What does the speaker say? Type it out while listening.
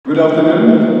Good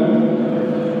afternoon.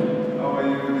 How are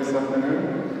you this afternoon?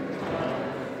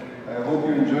 I hope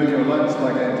you enjoyed your lunch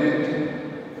like I did.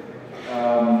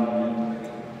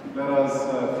 Let us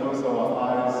close our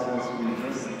eyes as we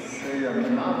just say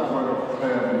another word of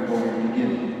prayer before we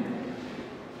begin.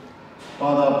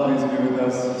 Father, please be with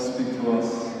us, speak to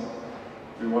us.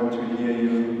 We want to hear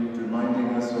you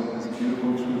reminding us of this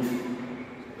beautiful truth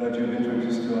that you've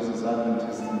introduced to us as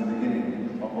Adventists in the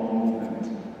beginning of our movement.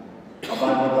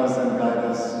 Abide with us and guide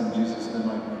us. In Jesus' name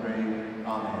I pray.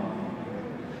 Amen.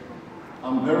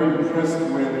 I'm very impressed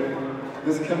with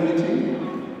this committee.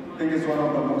 I think it's one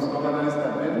of the most organized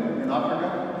I've been in Africa.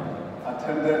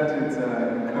 Attended, it's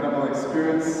an incredible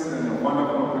experience and a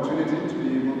wonderful opportunity to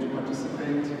be able to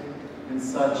participate in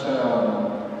such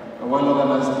a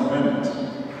well-organized event.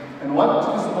 And what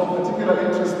is more particularly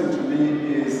interesting to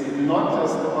me is not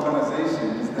just the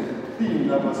organization, it's the theme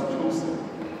that was chosen.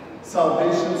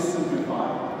 Salvation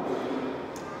Simplified.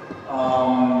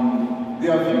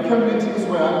 There are a few committees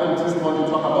where Adventists want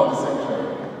to talk about the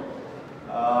sanctuary.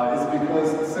 It's because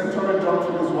the sanctuary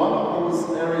doctrine is one of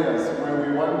those areas where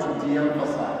we want to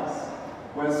de-emphasize,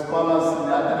 where scholars in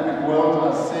the academic world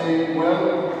are saying,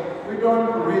 well, we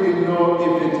don't really know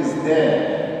if it is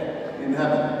there in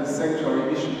heaven, the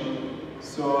sanctuary issue.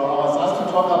 So I was asked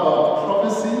to talk about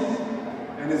prophecy,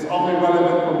 and it's only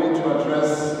relevant for me to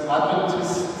address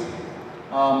Adventists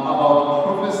about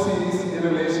prophecies in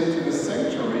relation to the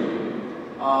sanctuary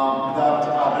that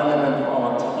are relevant for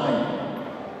our time.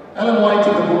 Ellen White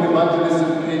in the book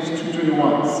Evangelism, page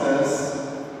 221, says,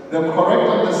 "The correct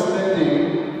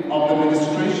understanding of the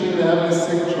ministration in the heavenly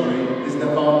sanctuary is the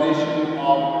foundation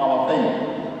of our faith."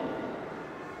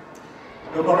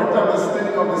 The correct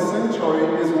understanding of the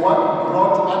sanctuary is what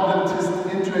brought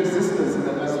Adventists into existence in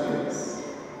the first place.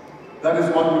 That is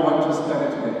what we want to study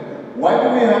today. Why do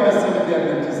we have a Seventh-day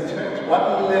Adventist church?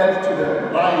 What led to the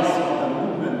rise of the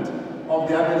movement of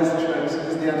the Adventist church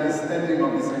is the understanding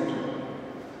of the sanctuary.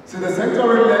 So the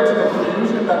sanctuary led to the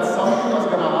conclusion that something was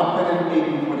going to happen in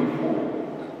 1844.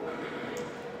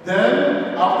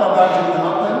 Then, after that didn't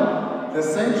happen, the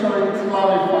sanctuary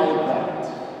clarified that.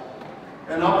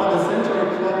 And after the sanctuary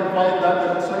clarified that,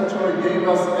 the sanctuary gave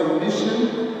us a mission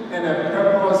and a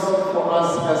purpose for us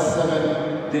as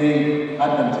Seventh-day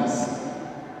Adventists.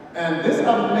 And these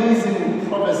amazing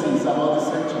prophecies about the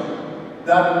sanctuary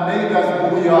that made us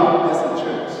who we are as a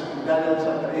church, in Daniel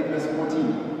chapter 8, verse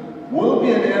 14, will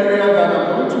be an area that I'm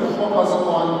going to focus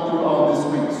on throughout this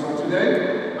week. So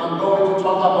today, I'm going to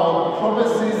talk about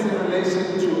prophecies in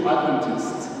relation to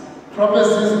Adventists.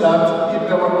 Prophecies that, if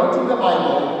they were not in the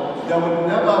Bible, there would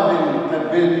never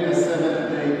have been a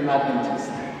Seventh-day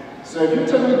Adventist. So if you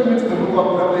turn with me to the book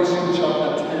of Revelation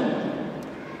chapter 10.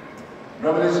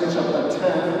 Revelation chapter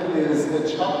 10 is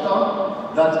a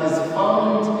chapter that is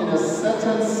found in a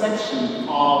certain section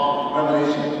of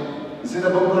Revelation. You see, the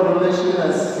book of Revelation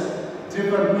has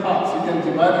different parts. You can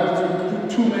divide it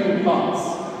into two main parts.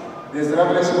 There's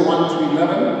Revelation 1 to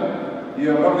 11. You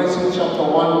have Revelation chapter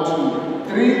 1 to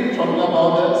 3, talking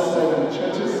about the 7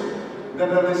 churches. Then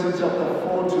Revelation chapter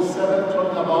 4 to 7,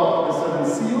 talking about the 7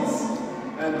 seals.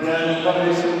 And then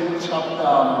Revelation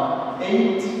chapter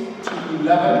 8 to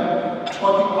 11,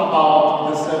 talking about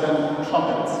the 7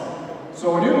 trumpets.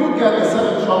 So when you look at the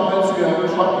 7 trumpets, you have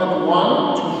trumpet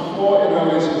 1 to 4 in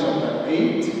Revelation chapter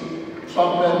 8,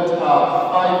 trumpet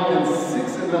 5 and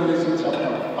 6 in Revelation chapter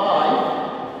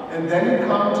 5, and then you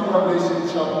come to Revelation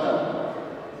chapter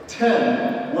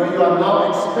 10, where you are now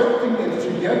expecting it to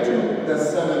get to the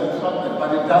 7th trumpet,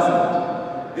 but it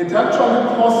doesn't. It actually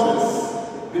pauses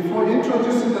before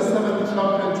introducing the 7th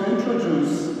trumpet to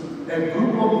introduce a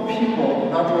group of people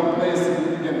that will play a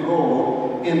significant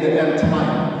role in the end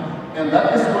time. And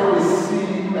that is where we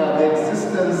see the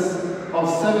existence of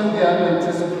Seventh-day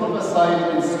Adventists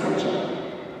prophesied in Scripture.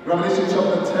 Revelation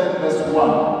chapter 10, verse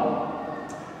 1.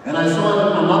 "And I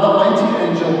saw another mighty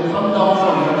angel come down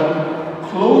from heaven,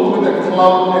 clothed with a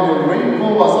cloud, and a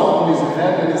rainbow was upon his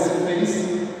head, and his face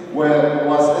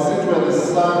was as it were the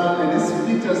sun, and his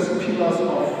feet as pillars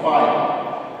of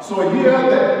fire." So here,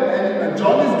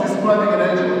 John is describing an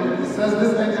angel. He says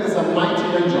this angel is a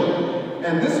mighty angel.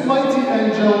 And this mighty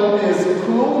angel is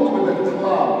clothed with a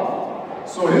cloud.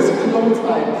 So his clothes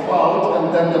are a cloud,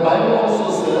 and then the Bible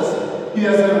also says he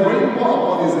has a rainbow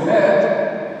upon his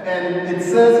head, and it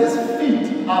says his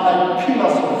feet are like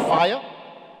pillars of fire.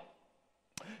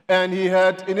 And he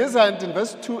had in his hand, in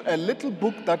verse 2, a little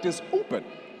book that is open.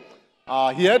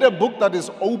 He had a book that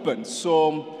is open.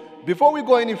 So before we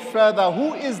go any further,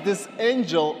 who is this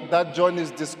angel that John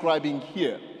is describing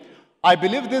here? I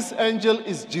believe this angel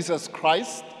is Jesus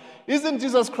Christ. Isn't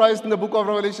Jesus Christ in the book of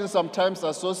Revelation sometimes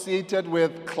associated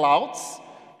with clouds?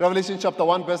 Revelation chapter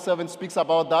 1 verse 7 speaks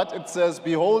about that. It says,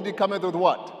 behold, he cometh with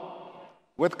what?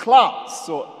 With clouds.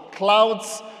 So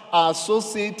clouds are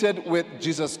associated with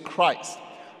Jesus Christ.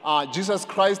 Jesus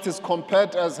Christ is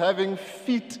compared as having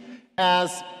feet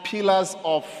as pillars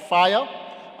of fire.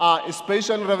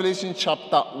 Especially in Revelation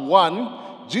chapter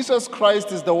 1, Jesus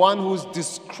Christ is the one who's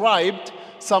described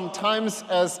sometimes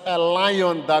as a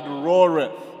lion that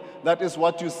roareth. That is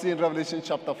what you see in Revelation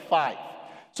chapter 5.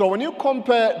 So when you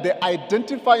compare the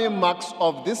identifying marks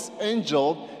of this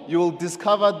angel, you will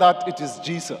discover that it is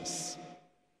Jesus.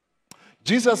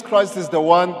 Jesus Christ is the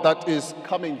one that is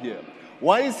coming here.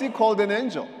 Why is he called an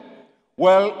angel?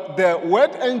 Well, the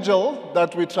word angel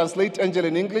that we translate angel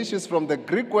in English is from the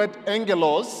Greek word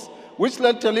angelos, which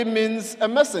literally means a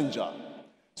messenger.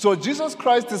 So Jesus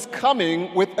Christ is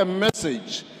coming with a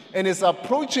message and is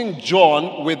approaching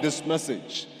John with this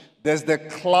message. There's the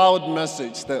cloud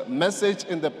message, the message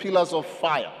in the pillars of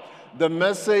fire, the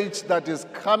message that is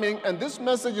coming, and this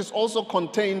message is also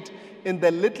contained in the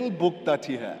little book that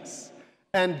he has.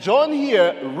 And John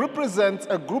here represents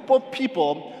a group of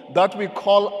people that we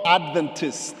call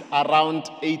Adventists around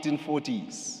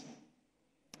 1840s.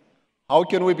 How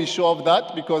can we be sure of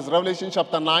that? Because Revelation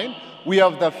chapter 9, we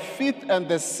have the fifth and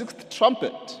the sixth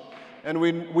trumpet. And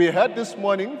we heard this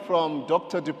morning from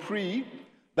Dr. Dupree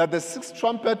that the sixth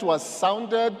trumpet was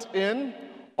sounded in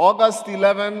August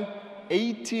 11,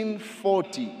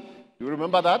 1840. You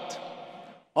remember that?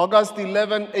 August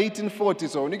 11, 1840.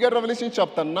 So when you get Revelation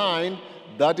chapter 9,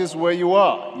 that is where you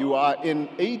are. You are in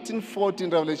 1840 in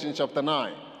Revelation chapter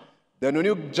 9. Then when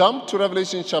you jump to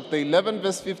Revelation chapter 11,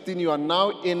 verse 15, you are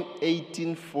now in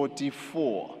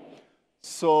 1844.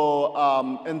 So,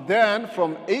 and then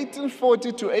from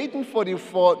 1840 to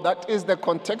 1844, that is the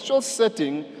contextual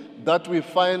setting that we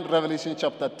find Revelation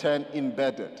chapter 10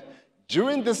 embedded.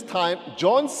 During this time,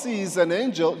 John sees an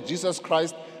angel, Jesus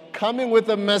Christ, coming with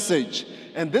a message.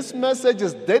 And this message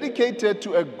is dedicated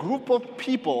to a group of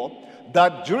people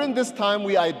that during this time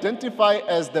we identify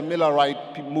as the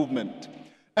Millerite movement.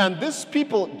 And these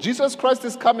people, Jesus Christ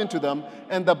is coming to them,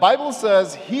 and the Bible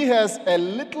says he has a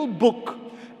little book,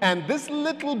 and this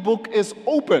little book is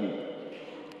open.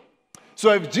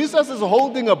 So if Jesus is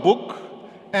holding a book,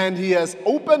 and he has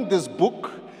opened this book,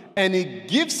 and he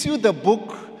gives you the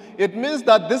book, it means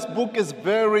that this book is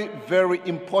very, very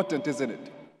important, isn't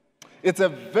it? It's a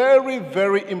very,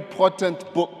 very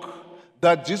important book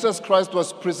that Jesus Christ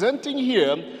was presenting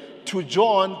here to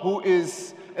John, who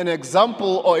is an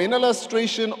example or an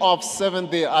illustration of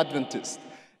Seventh-day Adventists.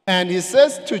 And he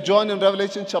says to John in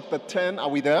Revelation chapter 10, are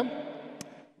we there?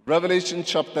 Revelation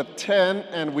chapter 10,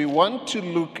 and we want to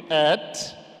look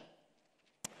at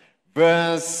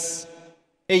verse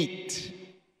 8.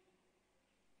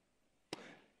 It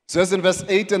says in verse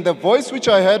 8, and the voice which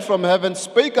I heard from heaven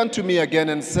spake unto me again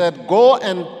and said, go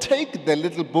and take the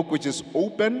little book which is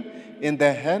open in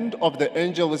the hand of the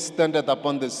angel which standeth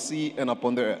upon the sea and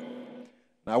upon the earth.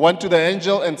 And I went to the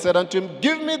angel and said unto him,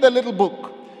 give me the little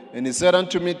book. And he said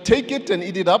unto me, take it and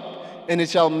eat it up, and it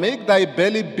shall make thy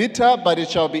belly bitter, but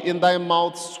it shall be in thy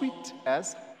mouth sweet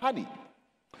as honey.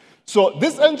 So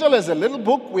this angel is a little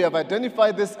book. We have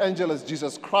identified this angel as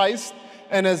Jesus Christ.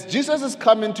 And as Jesus is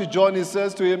coming to John, he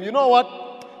says to him, you know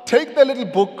what? Take the little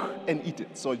book and eat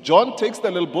it. So John takes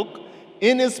the little book.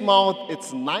 In his mouth,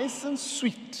 it's nice and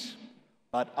sweet.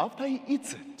 But after he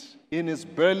eats it, in his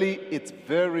belly, it's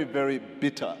very, very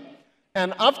bitter.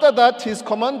 And after that, he's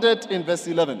commanded in verse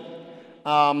 11.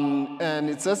 And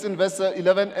it says in verse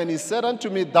 11, and he said unto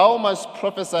me, thou must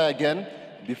prophesy again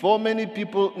before many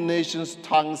people, nations,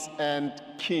 tongues, and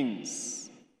kings.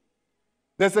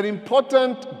 There's an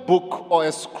important book or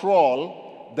a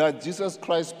scroll that Jesus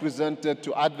Christ presented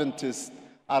to Adventists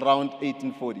around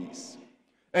 1840s.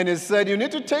 And he said, you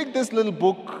need to take this little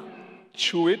book,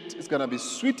 chew it, it's going to be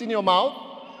sweet in your mouth,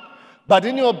 but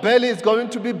in your belly it's going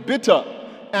to be bitter.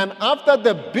 And after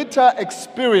the bitter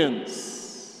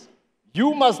experience,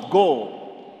 you must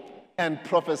go and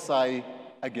prophesy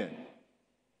again.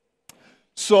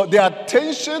 So the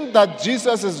attention that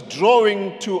Jesus is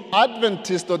drawing to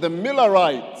Adventists or the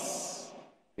Millerites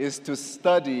is to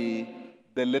study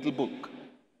the little book.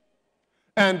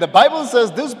 And the Bible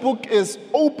says this book is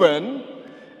open,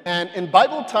 and in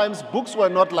Bible times, books were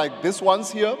not like this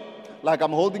ones here, like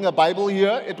I'm holding a Bible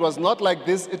here. It was not like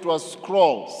this, it was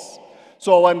scrolls.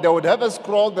 So when they would have a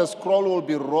scroll, the scroll will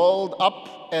be rolled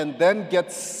up and then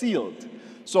get sealed.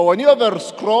 So when you have a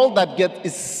scroll that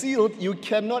is sealed, you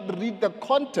cannot read the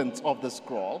contents of the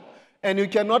scroll, and you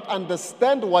cannot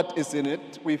understand what is in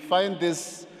it. We find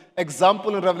this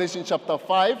example in Revelation chapter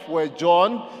 5, where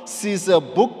John sees a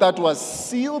book that was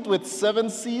sealed with 7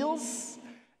 seals,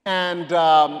 and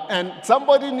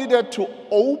somebody needed to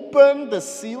open the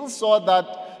seal so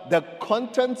that the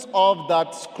contents of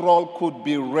that scroll could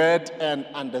be read and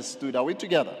understood. Are we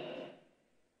together?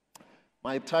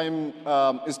 My time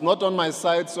is not on my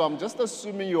side, so I'm just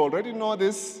assuming you already know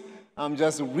this. I'm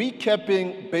just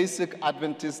recapping basic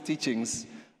Adventist teachings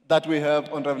that we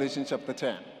have on Revelation chapter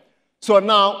 10. So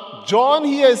now, John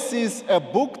here sees a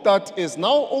book that is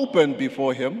now open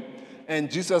before him, and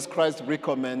Jesus Christ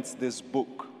recommends this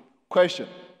book. Question: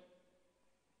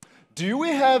 do we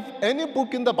have any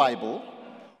book in the Bible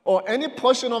or any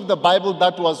portion of the Bible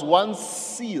that was once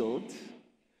sealed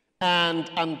and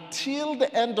until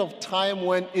the end of time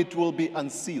when it will be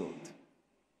unsealed?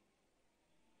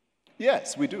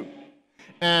 Yes, we do.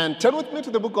 And turn with me to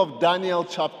the book of Daniel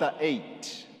chapter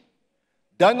 8.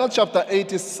 Daniel chapter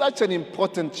 8 is such an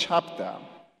important chapter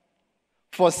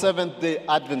for Seventh-day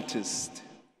Adventists.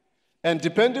 And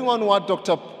depending on what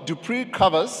Dr. Dupree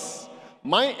covers,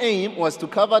 my aim was to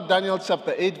cover Daniel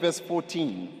chapter 8 verse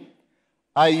 14.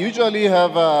 I usually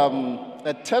have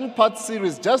a 10-part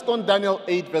series just on Daniel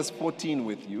 8 verse 14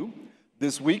 with you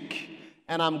this week.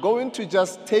 And I'm going to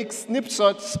just take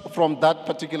snapshots from that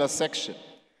particular section.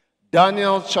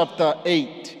 Daniel chapter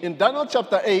 8. In Daniel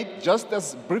chapter 8, just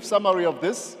as a brief summary of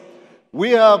this,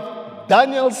 we have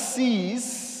Daniel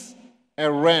sees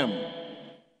a ram.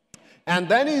 And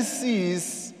then he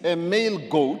sees a male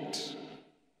goat.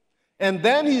 And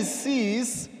then he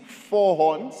sees 4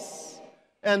 horns.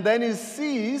 And then he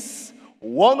sees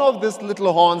one of these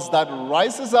little horns that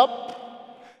rises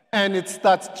up, and it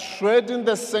starts treading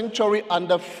the sanctuary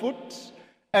underfoot,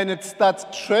 and it starts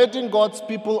treading God's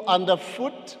people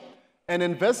underfoot. And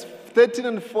in verse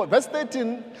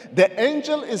 13, the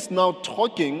angel is now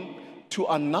talking to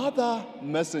another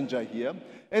messenger here.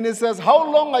 And he says, how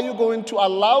long are you going to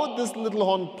allow this little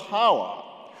horn power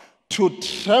to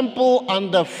trample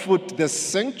underfoot the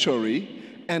sanctuary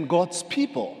and God's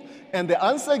people? And the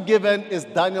answer given is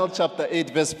Daniel chapter 8,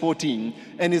 verse 14.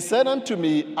 And he said unto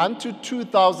me, unto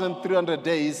 2,300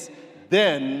 days,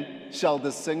 then shall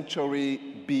the sanctuary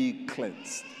be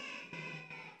cleansed.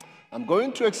 I'm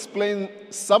going to explain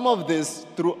some of this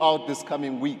throughout this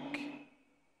coming week.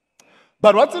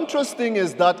 But what's interesting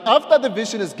is that after the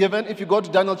vision is given, if you go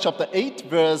to Daniel chapter 8,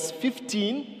 verse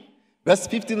 15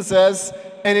 says,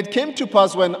 and it came to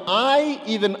pass when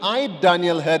even I,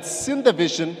 Daniel, had seen the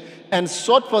vision and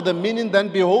sought for the meaning, then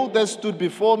behold, there stood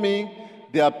before me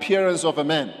the appearance of a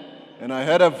man. And I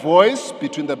heard a voice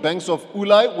between the banks of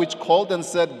Ulai, which called and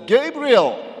said,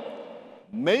 Gabriel,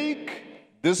 make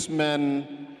this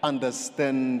man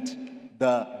understand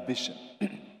the vision.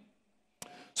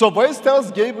 So voice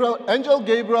tells Gabriel, angel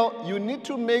Gabriel, you need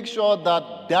to make sure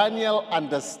that Daniel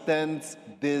understands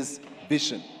this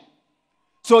vision.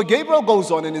 So Gabriel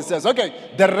goes on and he says, okay,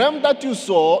 the ram that you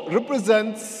saw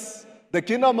represents the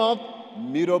kingdom of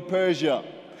Medo-Persia.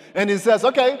 And he says,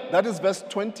 okay, that is verse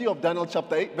 20 of Daniel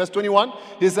chapter 8. Verse 21,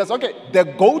 he says, okay, the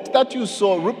goat that you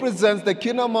saw represents the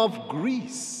kingdom of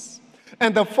Greece.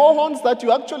 And the 4 horns that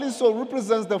you actually saw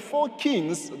represents the 4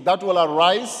 kings that will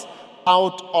arise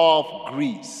out of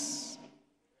Greece.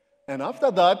 And after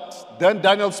that, then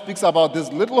Daniel speaks about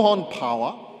this little horn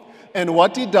power and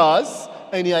what he does,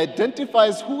 and he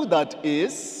identifies who that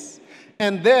is.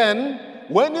 And then,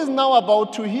 when he's now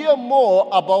about to hear more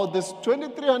about this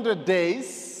 2,300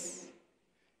 days,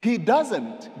 he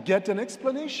doesn't get an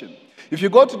explanation. If you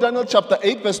go to Daniel chapter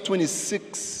 8, verse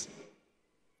 26,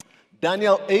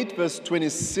 Daniel 8, verse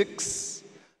 26,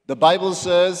 the Bible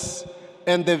says,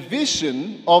 and the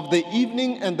vision of the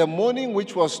evening and the morning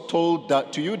which was told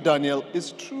to you, Daniel,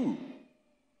 is true.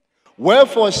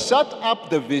 Wherefore shut up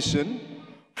the vision,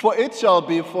 for it shall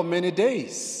be for many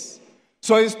days.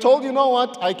 So he's told, you know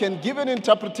what, I can give an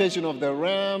interpretation of the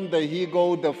ram, the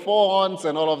he-goat, the 4 horns,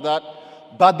 and all of that.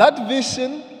 But that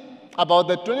vision about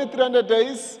the 2,300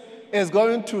 days is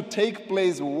going to take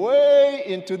place way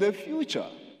into the future.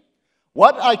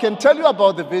 What I can tell you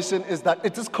about the vision is that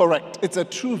it is correct. It's a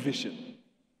true vision.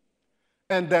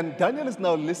 And then Daniel is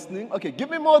now listening. Okay, give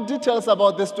me more details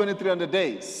about this 2,300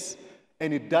 days.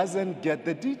 And he doesn't get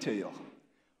the detail.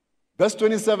 Verse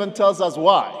 27 tells us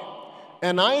why.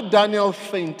 And I, Daniel,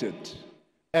 fainted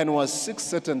and was sick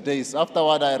certain days.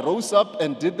 Afterward, I rose up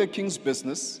and did the king's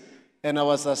business. And I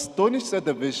was astonished at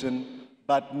the vision,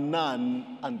 but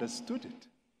none understood it.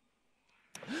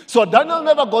 So Daniel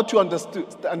never got to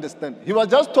understand. He was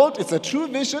just told it's a true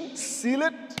vision, seal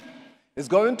it, it's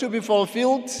going to be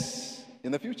fulfilled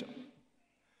in the future.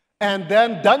 And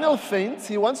then Daniel faints,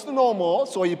 he wants to know more,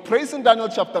 so he prays in Daniel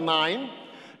chapter 9,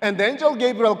 And the angel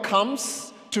Gabriel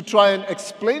comes to try and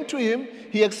explain to him.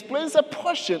 He explains a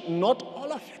portion, not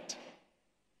all of it.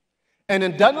 And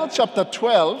in Daniel chapter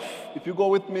 12, if you go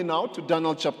with me now to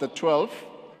Daniel chapter 12,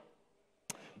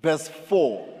 verse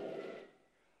 4.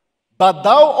 But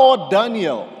thou, O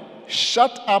Daniel,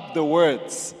 shut up the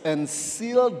words and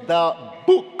seal the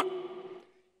book,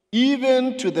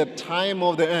 even to the time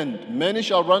of the end. Many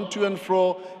shall run to and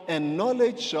fro, and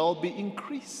knowledge shall be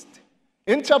increased.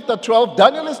 In chapter 12,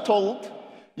 Daniel is told,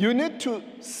 you need to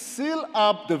seal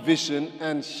up the vision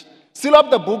and seal up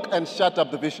the book and shut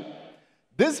up the vision.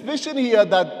 This vision here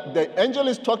that the angel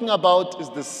is talking about is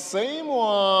the same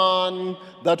one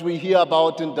that we hear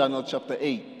about in Daniel chapter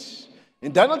 8.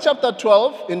 In Daniel chapter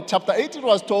 12, in chapter 8 it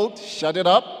was told, shut it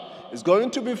up. It's going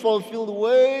to be fulfilled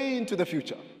way into the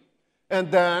future.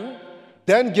 And then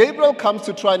Gabriel comes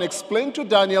to try and explain to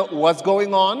Daniel what's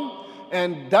going on.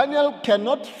 And Daniel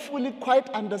cannot fully quite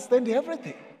understand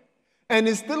everything. And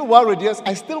he's still worried. Yes,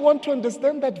 I still want to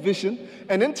understand that vision.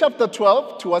 And in chapter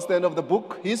 12, towards the end of the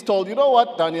book, he's told, you know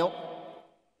what, Daniel?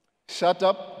 Shut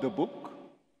up the book,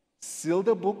 seal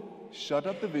the book, shut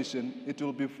up the vision. It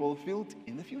will be fulfilled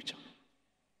in the future.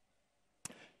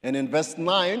 And in verse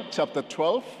 9, chapter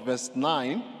 12, verse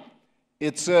 9,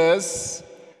 it says,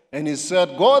 and he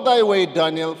said, go thy way,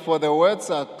 Daniel, for the words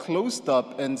are closed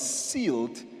up and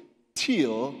sealed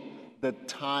till the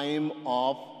time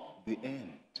of the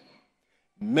end.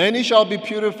 Many shall be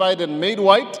purified and made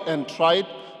white and tried,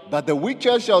 but the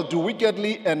wicked shall do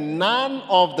wickedly, and none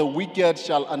of the wicked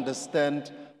shall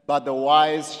understand, but the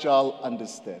wise shall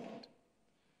understand.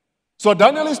 So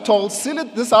Daniel is told, seal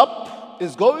this up,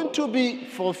 is going to be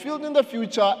fulfilled in the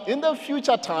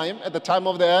future time, at the time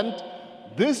of the end.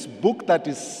 This book that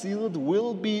is sealed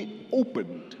will be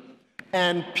opened,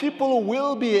 and people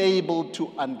will be able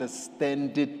to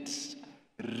understand it,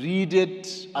 read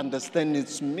it, understand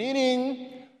its meaning.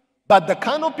 But the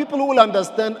kind of people who will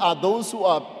understand are those who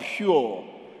are pure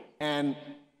and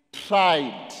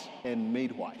tried and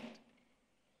made white.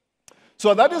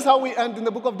 So that is how we end in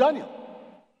the book of Daniel.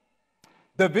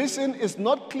 The vision is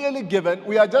not clearly given.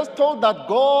 We are just told that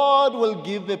God will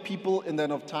give the people in the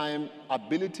end of time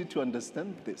ability to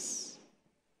understand this.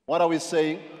 What are we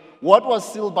saying? What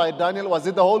was sealed by Daniel? Was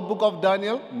it the whole book of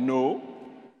Daniel? No.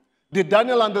 Did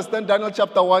Daniel understand Daniel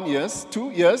chapter 1? Yes.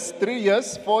 2 years, 3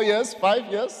 years, 4 years,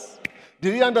 5 years?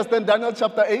 Did he understand Daniel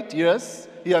chapter 8? Yes.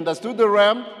 He understood the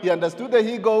ram. He understood the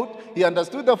he-goat. He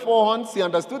understood the 4 horns. He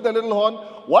understood the little horn.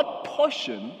 What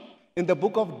portion in the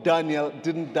book of Daniel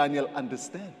didn't Daniel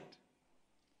understand?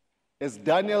 It's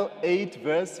Daniel 8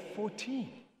 verse 14.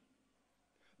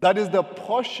 That is the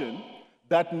portion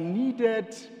that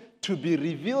needed to be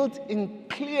revealed in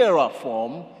clearer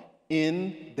form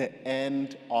in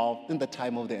the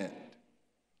time of the end.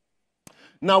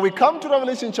 Now we come to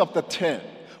Revelation chapter 10.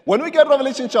 When we get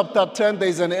Revelation chapter 10, there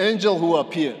is an angel who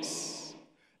appears.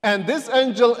 And this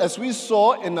angel, as we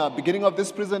saw in the beginning of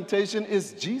this presentation,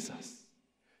 is Jesus.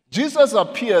 Jesus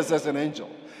appears as an angel.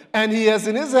 And he has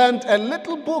in his hand a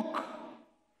little book.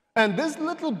 And this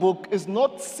little book is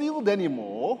not sealed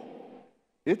anymore.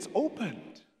 It's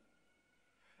opened.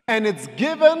 And it's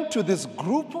given to this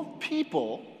group of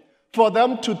people for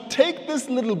them to take this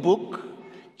little book,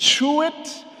 chew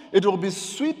it. It will be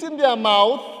sweet in their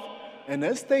mouth. And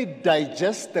as they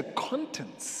digest the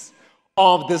contents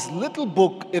of this little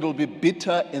book, it will be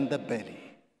bitter in the belly.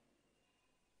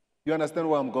 You understand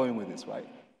where I'm going with this, right?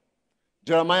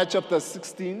 Jeremiah chapter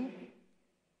 16.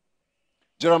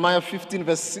 Jeremiah 15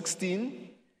 verse 16.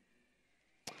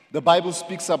 The Bible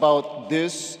speaks about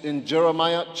this in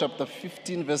Jeremiah chapter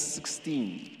 15 verse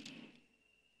 16.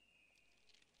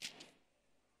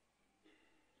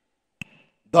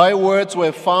 Thy words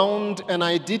were found, and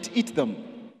I did eat them.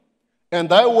 And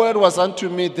thy word was unto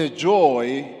me the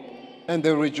joy and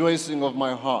the rejoicing of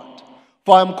my heart.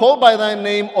 For I am called by thy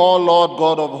name, O Lord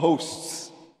God of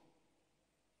hosts.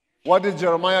 What did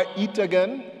Jeremiah eat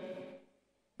again?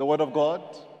 The word of God.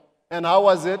 And how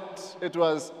was it? It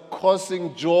was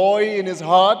causing joy in his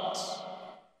heart.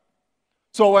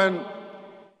 So when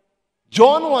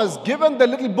John was given the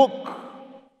little book,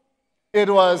 it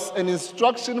was an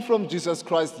instruction from Jesus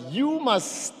Christ. You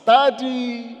must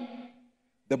study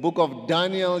the book of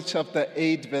Daniel chapter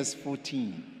 8 verse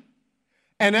 14.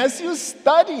 And as you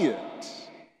study it,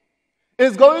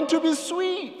 it's going to be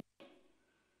sweet.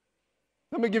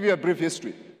 Let me give you a brief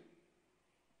history.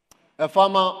 A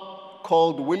farmer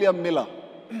called William Miller,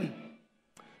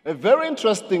 a very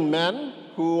interesting man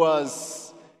who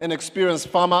was an experienced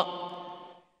farmer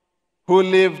who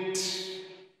lived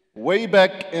way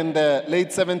back in the late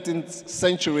 17th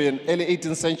century and early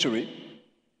 18th century.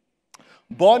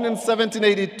 Born in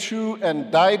 1782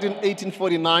 and died in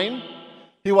 1849,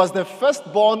 he was the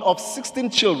firstborn of 16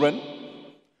 children.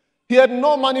 He had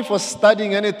no money for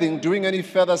studying anything, doing any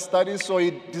further studies, so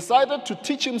he decided to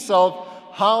teach himself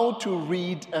how to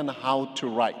read and how to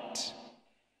write.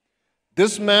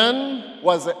 This man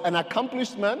was an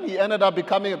accomplished man. He ended up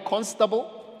becoming a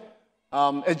constable,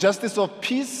 a justice of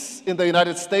peace in the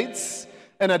United States,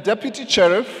 and a deputy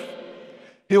sheriff.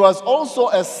 He was also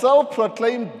a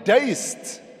self-proclaimed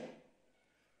deist.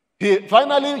 He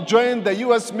finally joined the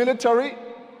U.S. military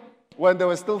when they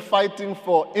were still fighting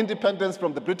for independence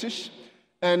from the British.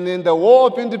 And in the War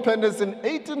of Independence in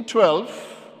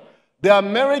 1812, the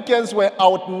Americans were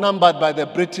outnumbered by the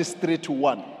British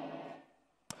 3-1.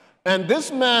 And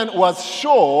this man was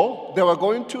sure they were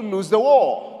going to lose the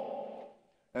war.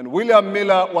 And William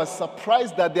Miller was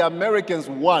surprised that the Americans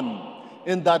won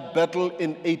in that battle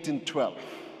in 1812.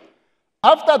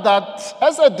 After that,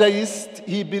 as a deist,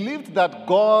 he believed that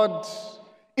God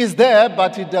is there,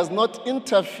 but he does not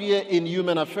interfere in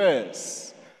human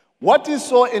affairs. What he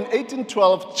saw in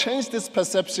 1812 changed his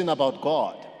perception about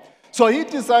God. So he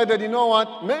decided, you know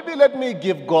what, maybe let me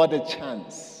give God a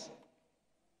chance.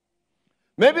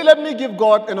 Maybe let me give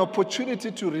God an opportunity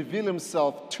to reveal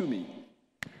himself to me.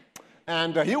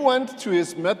 And he went to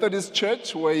his Methodist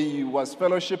church where he was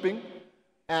fellowshipping.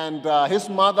 And his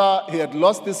mother, he had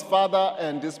lost his father,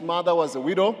 and his mother was a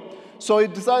widow. So he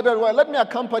decided, well, let me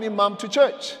accompany mom to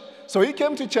church. So he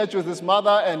came to church with his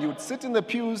mother, and he would sit in the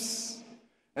pews.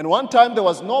 And one time there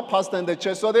was no pastor in the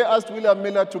church, so they asked William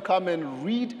Miller to come and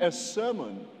read a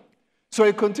sermon. So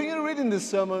he continued reading the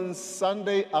sermons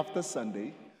Sunday after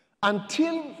Sunday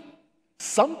until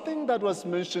something that was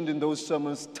mentioned in those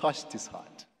sermons touched his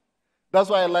heart. That's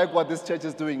why I like what this church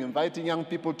is doing, inviting young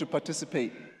people to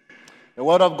participate. The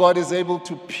Word of God is able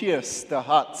to pierce the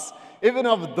hearts, even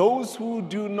of those who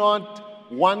do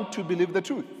not want to believe the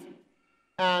truth.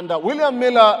 And William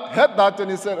Miller heard that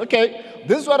and he said, okay,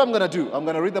 this is what I'm going to do. I'm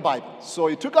going to read the Bible. So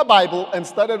he took a Bible and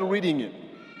started reading it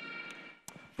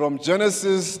from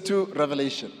Genesis to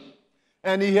Revelation.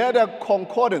 And he had a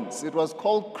concordance. It was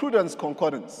called Cruden's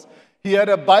Concordance. He had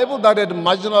a Bible that had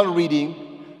marginal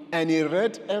reading, and he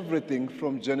read everything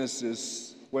from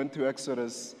Genesis, went to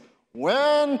Exodus,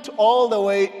 went all the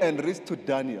way and reached to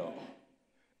Daniel.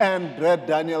 And read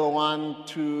Daniel 1,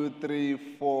 2, 3,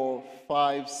 4,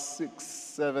 5, 6,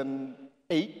 7,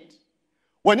 8.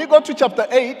 When he got to chapter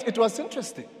 8, it was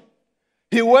interesting.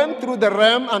 He went through the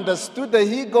ram, understood the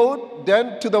he-goat,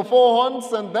 then to the four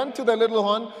horns, and then to the little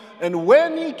horn. And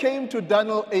when he came to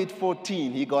Daniel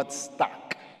 8:14, he got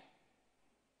stuck.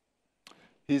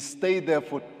 He stayed there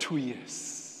for 2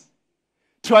 years,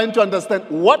 trying to understand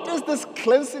what is this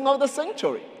cleansing of the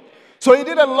sanctuary. So he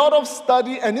did a lot of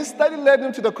study, and his study led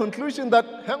him to the conclusion that,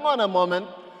 hang on a moment,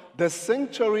 the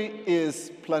sanctuary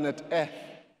is planet Earth.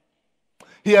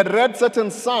 He had read certain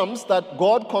Psalms that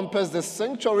God compares the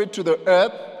sanctuary to the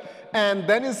earth, and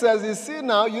then he says, you see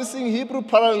now, using Hebrew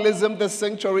parallelism, the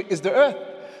sanctuary is the earth.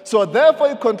 So therefore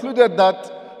he concluded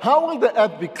that, how will the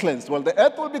earth be cleansed? Well, the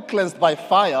earth will be cleansed by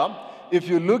fire. If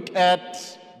you look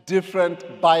at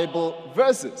different Bible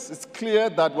verses, it's clear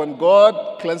that when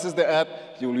God cleanses the earth,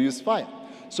 he will use fire.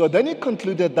 So then he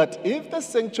concluded that if the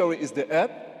sanctuary is the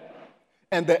earth,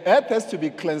 and the earth has to be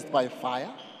cleansed by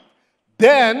fire,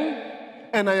 then,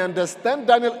 and I understand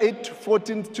Daniel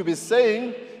 8:14 to be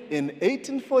saying, in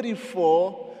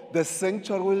 1844, the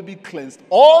sanctuary will be cleansed.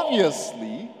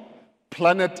 Obviously,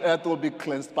 planet Earth will be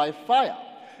cleansed by fire.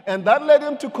 And that led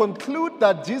him to conclude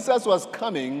that Jesus was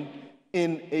coming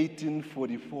in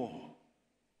 1844.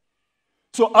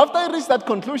 So after he reached that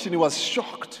conclusion, he was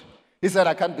shocked. He said,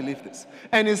 I can't believe this.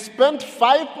 And he spent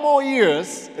 5 more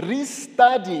years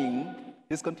restudying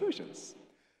his conclusions,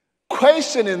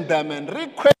 questioning them and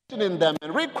re-questioning them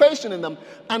and re-questioning them,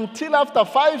 until after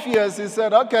 5 years he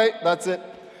said, okay, that's it.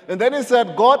 And then he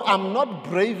said, God, I'm not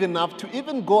brave enough to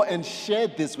even go and share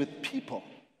this with people.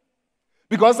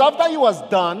 Because after he was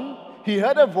done, he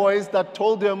heard a voice that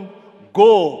told him,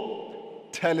 go,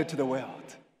 tell it to the world.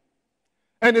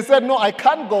 And he said, no, I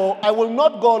can't go. I will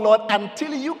not go, Lord,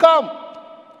 until you come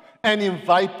and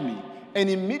invite me. And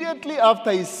immediately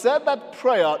after he said that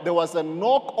prayer, there was a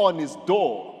knock on his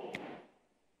door.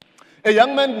 A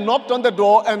young man knocked on the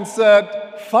door and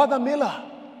said, Father Miller.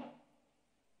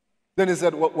 Then he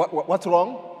said, what's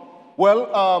wrong? Well,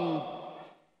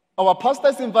 our pastor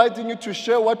is inviting you to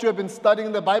share what you have been studying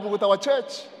in the Bible with our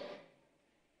church.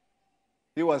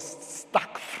 He was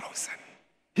stuck, frozen.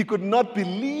 He could not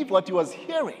believe what he was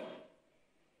hearing.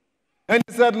 And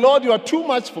he said, Lord, you are too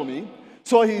much for me.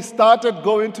 So he started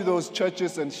going to those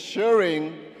churches and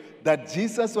sharing that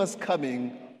Jesus was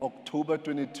coming October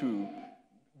 22.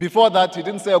 Before that, he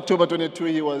didn't say October 22.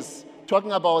 He was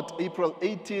talking about April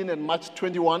 18 and March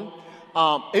 21.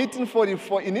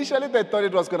 1844, initially they thought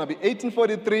it was going to be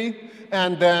 1843,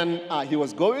 and then he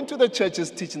was going to the churches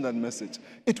teaching that message.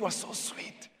 It was so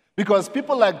sweet, because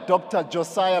people like Dr.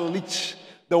 Josiah Leach,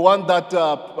 the one that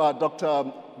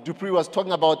Dr. Dupree was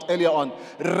talking about earlier on,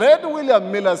 read William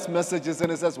Miller's messages,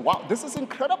 and he says, wow, this is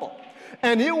incredible.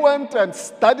 And he went and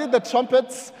studied the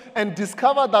trumpets and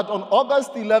discovered that on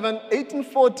August 11,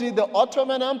 1840, the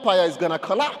Ottoman Empire is going to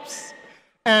collapse.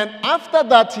 And after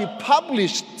that, he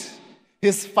published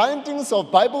his findings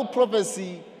of Bible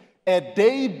prophecy a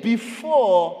day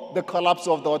before the collapse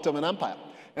of the Ottoman Empire.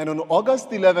 And on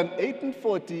August 11,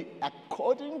 1840,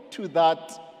 according to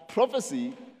that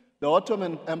prophecy, the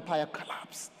Ottoman Empire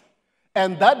collapsed.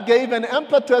 And that gave an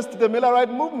impetus to the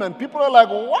Millerite movement. People are like,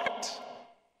 what?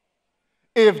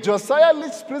 If Josiah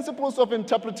Leach's principles of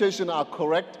interpretation are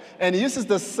correct, and he uses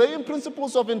the same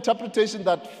principles of interpretation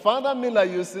that Father Miller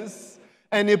uses,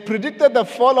 and he predicted the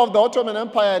fall of the Ottoman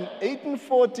Empire in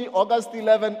 1840, August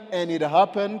 11, and it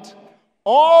happened.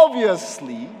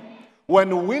 Obviously,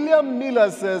 when William Miller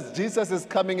says Jesus is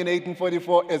coming in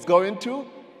 1844, it's going to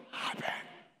happen.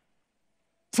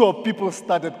 So people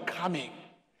started coming.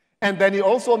 And then he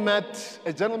also met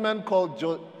a gentleman called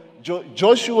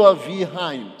Joshua V.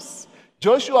 Himes.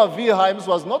 Joshua V. Himes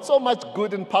was not so much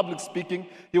good in public speaking.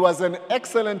 He was an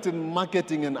excellent in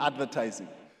marketing and advertising.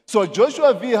 So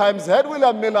Joshua V. Himes had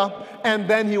William Miller, and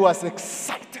then he was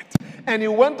excited. And he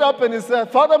went up and he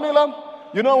said, Father Miller,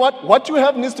 you know what? What you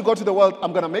have needs to go to the world.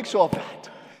 I'm going to make sure of that.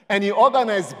 And he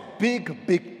organized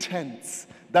big tents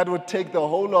that would take the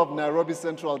whole of Nairobi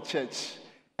Central Church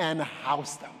and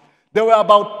house them. There were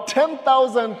about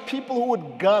 10,000 people who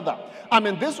would gather. I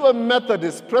mean, these were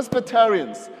Methodists,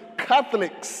 Presbyterians,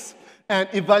 Catholics, and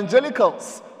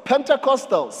Evangelicals,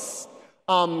 Pentecostals,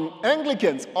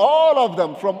 Anglicans, all of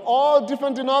them from all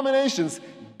different denominations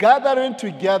gathering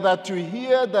together to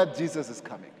hear that Jesus is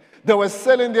coming. They were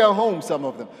selling their homes, some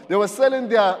of them. They were selling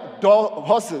their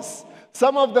horses,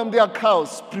 some of them their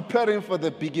cows, preparing for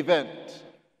the big event.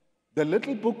 The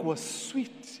little book was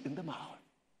sweet in the mouth,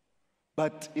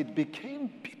 but it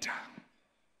became bitter.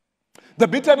 The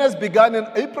bitterness began in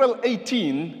April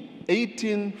 18,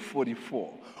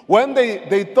 1844, when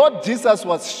they thought Jesus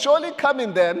was surely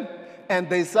coming then, and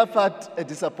they suffered a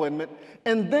disappointment.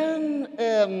 And then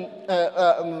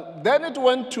it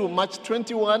went to March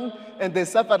 21, and they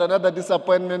suffered another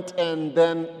disappointment, and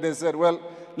then they said, well,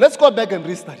 let's go back and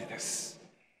restudy this.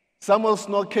 Samuel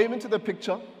Snow came into the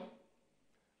picture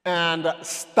and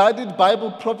studied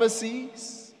Bible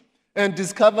prophecies and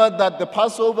discovered that the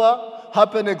Passover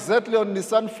happened exactly on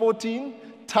Nisan 14,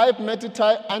 type,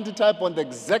 antitype on the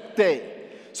exact day.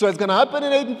 So it's going to happen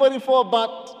in 1844,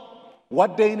 but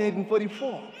what day in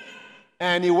 1844?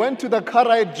 And he went to the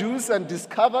Karaite Jews and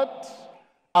discovered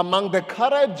among the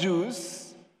Karaite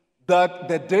Jews that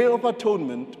the Day of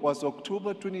Atonement was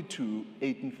October 22,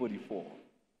 1844.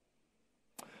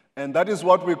 And that is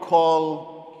what we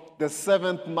call the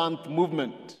seventh month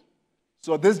movement.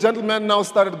 So this gentleman now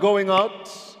started going out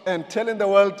and telling the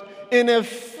world, in a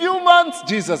few months,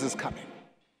 Jesus is coming.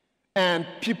 And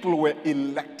people were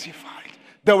electrified.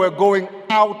 They were going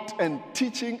out and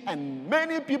teaching, and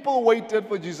many people waited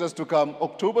for Jesus to come.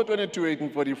 October 22,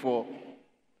 1844.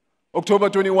 October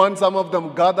 21, some of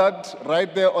them gathered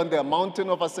right there on their mountain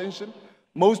of ascension.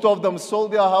 Most of them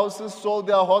sold their houses, sold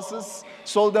their horses,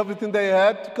 sold everything they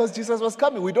had because Jesus was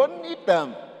coming. We don't need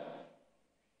them.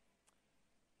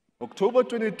 October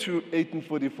 22,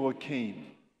 1844 came,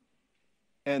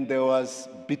 and there was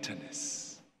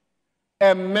bitterness.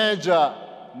 A major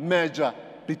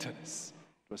bitterness.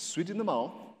 It was sweet in the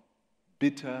mouth,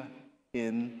 bitter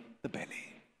in the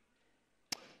belly.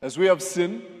 As we have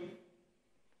seen,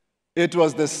 it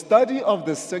was the study of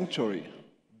the sanctuary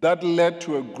that led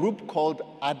to a group called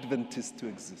Adventists to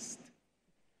exist.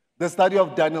 The study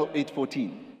of Daniel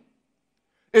 8:14.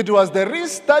 It was the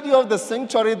restudy of the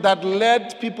sanctuary that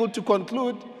led people to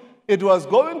conclude it was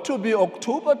going to be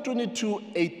October 22,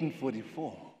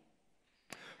 1844.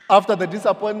 After the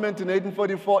disappointment in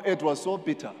 1844, it was so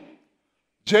bitter.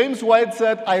 James White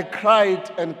said, I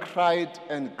cried and cried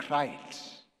and cried.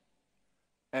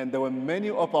 And there were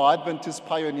many of our Adventist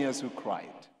pioneers who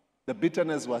cried. The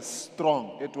bitterness was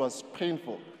strong. It was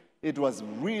painful. It was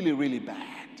really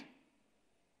bad.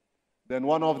 Then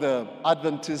one of the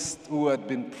Adventists who had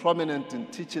been prominent in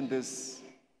teaching this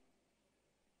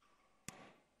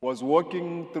was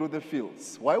walking through the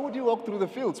fields. Why would you walk through the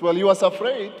fields? Well, he was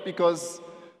afraid because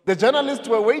the journalists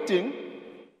were waiting.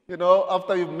 You know,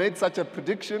 after you've made such a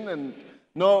prediction and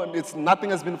No, nothing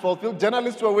has been fulfilled.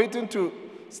 Journalists were waiting to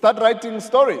start writing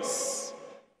stories.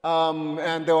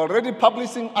 And they were already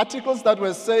publishing articles that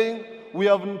were saying, we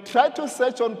have tried to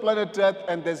search on planet Earth,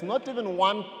 and there's not even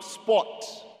one spot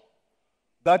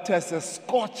that has a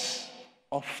scorch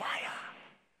of fire.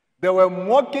 They were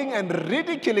mocking and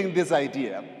ridiculing this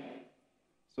idea.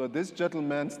 So this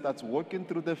gentleman starts walking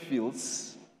through the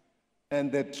fields, and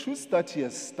the truths that he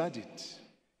has studied,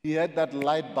 he had that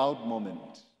light bulb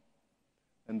moment.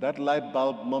 And that light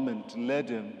bulb moment led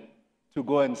him to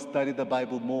go and study the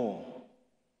Bible more.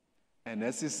 And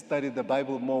as he studied the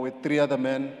Bible more with 3 other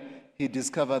men, he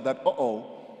discovered that,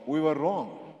 we were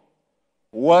wrong.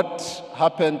 What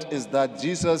happened is that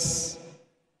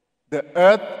the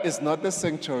earth is not the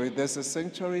sanctuary, there's a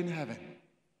sanctuary in heaven.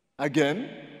 Again,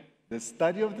 the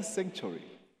study of the sanctuary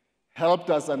helped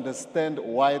us understand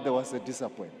why there was a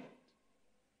disappointment.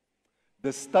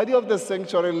 The study of the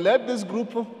sanctuary led this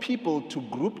group of people to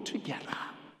group together.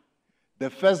 The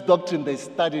first doctrine they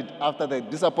studied after the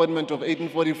disappointment of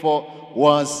 1844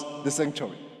 was the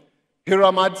sanctuary.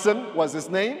 Hiram Hudson was his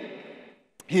name.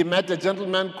 He met a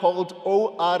gentleman called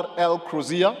O.R.L.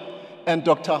 Crozier and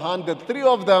Dr. Hahn. The 3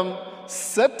 of them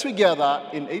sat together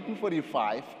in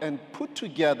 1845 and put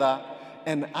together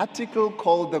an article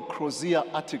called the Crozier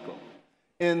article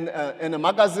in a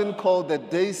magazine called the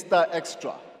Daystar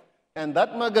Extra. And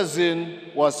that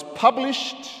magazine was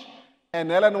published, and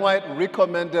Ellen White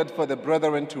recommended for the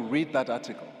brethren to read that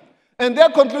article. And their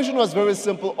conclusion was very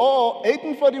simple.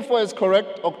 1844 is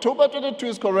correct, October 22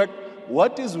 is correct.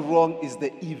 What is wrong is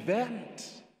the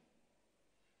event.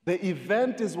 The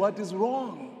event is what is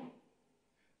wrong.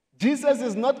 Jesus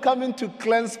is not coming to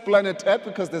cleanse planet Earth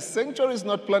because the sanctuary is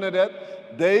not planet Earth.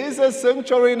 There is a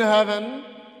sanctuary in heaven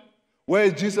where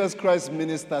Jesus Christ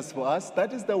ministers for us.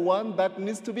 That is the one that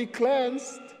needs to be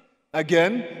cleansed.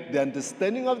 Again, the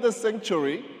understanding of the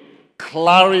sanctuary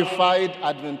clarified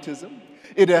Adventism.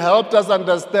 It helped us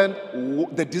understand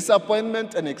the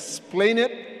disappointment and explain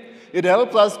it. It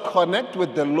helped us connect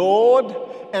with the Lord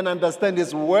and understand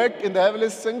His work in the heavenly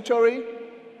sanctuary.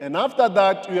 And after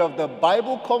that, we have the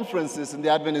Bible conferences in the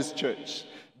Adventist church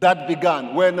that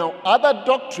began, where now other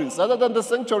doctrines, other than the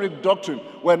sanctuary doctrine,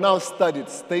 were now studied.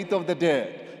 State of the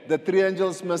dead, the 3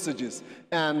 angels' messages,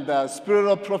 and spirit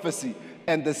of prophecy.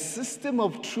 And the system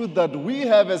of truth that we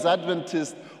have as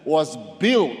Adventists was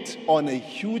built on a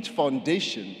huge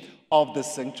foundation of the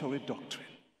sanctuary doctrine.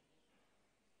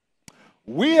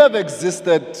 We have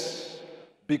existed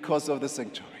because of the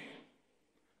sanctuary.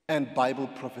 And Bible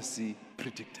prophecy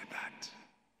predicted that.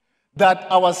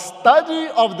 That our study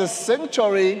of the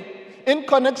sanctuary in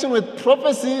connection with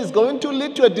prophecy is going to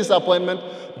lead to a disappointment.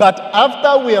 But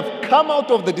after we have come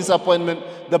out of the disappointment,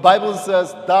 the Bible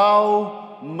says,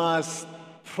 thou must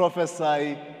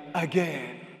prophesy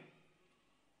again.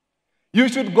 You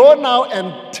should go now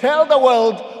and tell the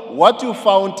world what you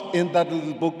found in that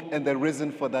little book and the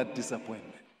reason for that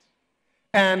disappointment.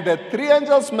 And the 3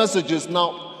 angels' messages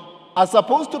now are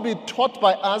supposed to be taught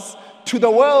by us to the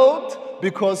world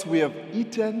because we have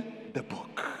eaten the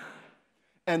book.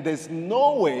 And there's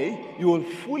no way you will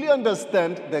fully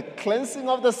understand the cleansing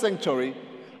of the sanctuary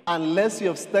unless you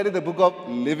have studied the book of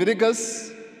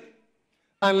Leviticus,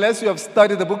 unless you have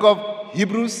studied the book of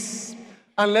Hebrews,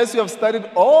 unless you have studied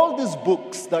all these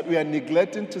books that we are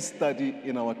neglecting to study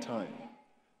in our time.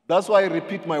 That's why I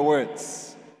repeat my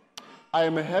words. I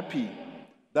am happy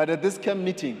that at this camp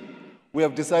meeting, we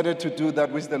have decided to do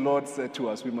that which the Lord said to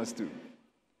us we must do.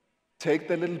 Take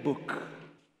the little book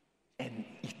and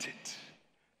eat it.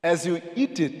 As you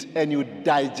eat it and you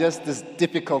digest these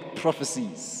difficult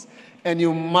prophecies, and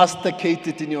you masticate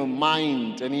it in your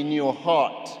mind and in your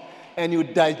heart, and you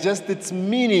digest its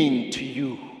meaning to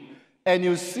you, and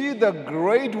you see the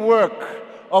great work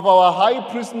of our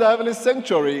high priest in the heavenly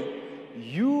sanctuary,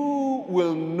 you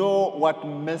will know what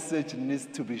message needs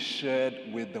to be shared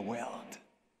with the world.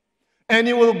 And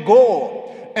you will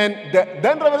go. And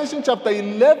then Revelation chapter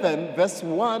 11, verse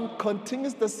 1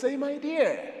 continues the same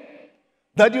idea.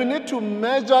 That you need to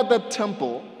measure the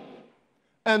temple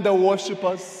and the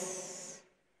worshippers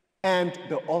and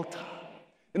the altar.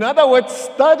 In other words,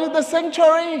 study the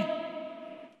sanctuary.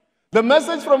 The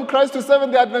message from Christ to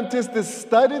Seventh-day Adventists is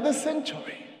study the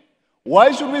sanctuary.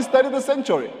 Why should we study the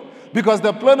sanctuary? Because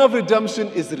the plan of redemption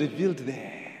is revealed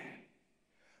there.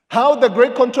 How the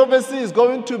great controversy is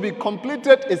going to be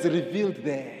completed is revealed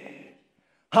there.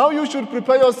 How you should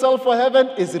prepare yourself for heaven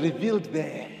is revealed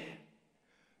there.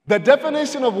 The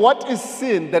definition of what is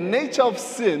sin, the nature of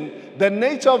sin, the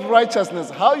nature of righteousness,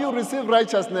 how you receive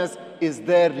righteousness is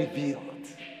there revealed.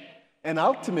 And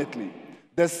ultimately,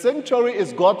 the sanctuary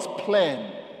is God's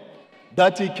plan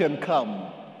that he can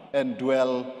come and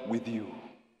dwell with you.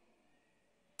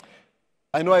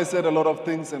 I know I said a lot of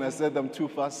things and I said them too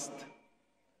fast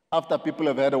after people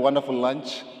have had a wonderful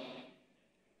lunch.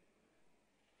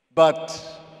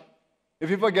 But if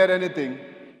you forget anything,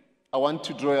 I want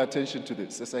to draw your attention to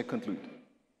this as I conclude.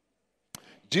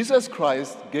 Jesus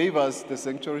Christ gave us the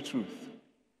sanctuary truth.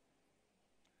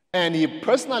 And he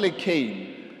personally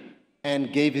came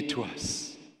and gave it to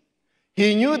us.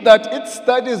 He knew that its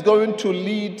study is going to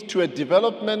lead to a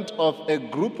development of a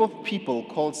group of people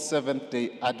called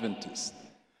Seventh-day Adventists.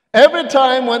 Every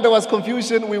time when there was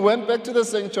confusion, we went back to the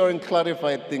sanctuary and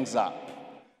clarified things up.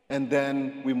 And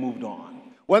then we moved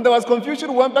on. When there was confusion,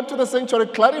 we went back to the sanctuary,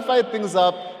 clarified things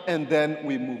up, and then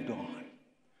we moved on.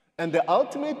 And the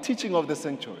ultimate teaching of the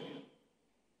sanctuary,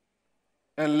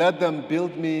 and let them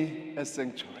build me a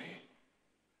sanctuary,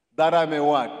 that I may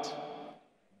what?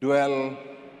 Dwell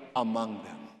among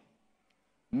them.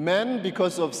 Man,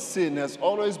 because of sin, has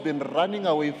always been running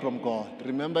away from God.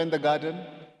 Remember in the garden?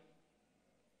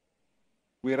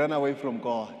 We ran away from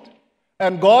God.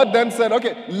 And God then said,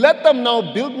 okay, let them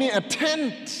now build me a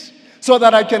tent so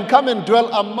that I can come and dwell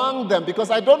among them,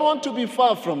 because I don't want to be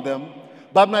far from them,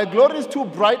 but my glory is too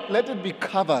bright, let it be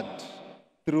covered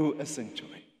through a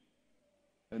sanctuary.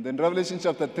 And then Revelation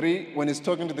chapter 3, when he's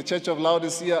talking to the church of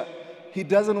Laodicea, he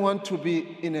doesn't want to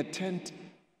be in a tent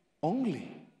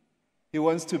only. He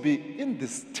wants to be in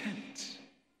this tent.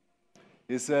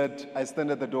 He said, I stand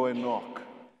at the door and knock.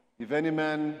 If any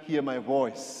man hear my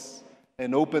voice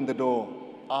and open the door,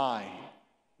 I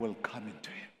will come into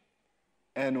him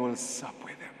and will sup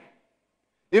with him.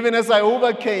 Even as I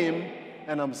overcame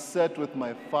and am set with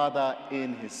my Father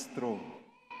in his throne.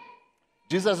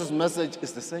 Jesus' message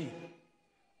is the same.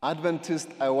 Adventist,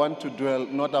 I want to dwell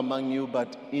not among you,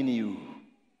 but in you.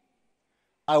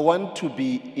 I want to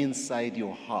be inside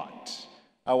your heart.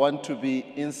 I want to be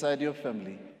inside your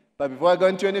family. But before I go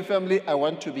into any family, I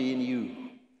want to be in you.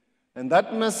 And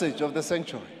that message of the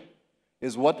sanctuary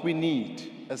is what we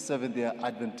need as Seventh-day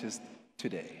Adventists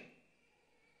today.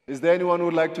 Is there anyone who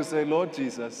would like to say, Lord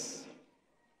Jesus,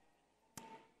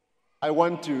 I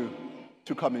want you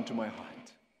to come into my heart.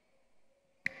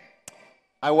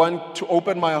 I want to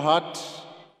open my heart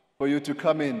for you to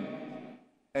come in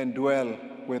and dwell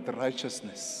with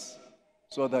righteousness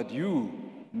so that you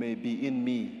may be in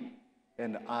me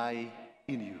and I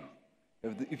in you.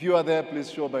 If you are there, please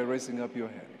show by raising up your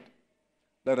hand.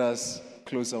 Let us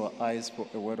close our eyes for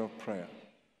a word of prayer.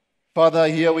 Father,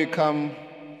 here we come,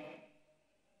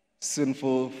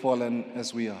 sinful, fallen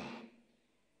as we are.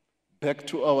 Back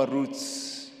to our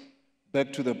roots,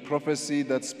 back to the prophecy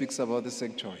that speaks about the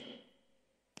sanctuary.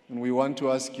 And we want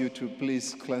to ask you to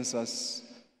please cleanse us,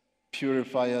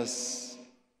 purify us,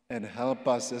 and help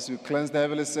us as we cleanse the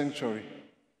heavenly sanctuary,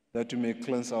 that you may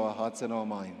cleanse our hearts and our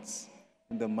minds.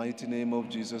 In the mighty name of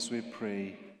Jesus we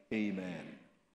pray, amen.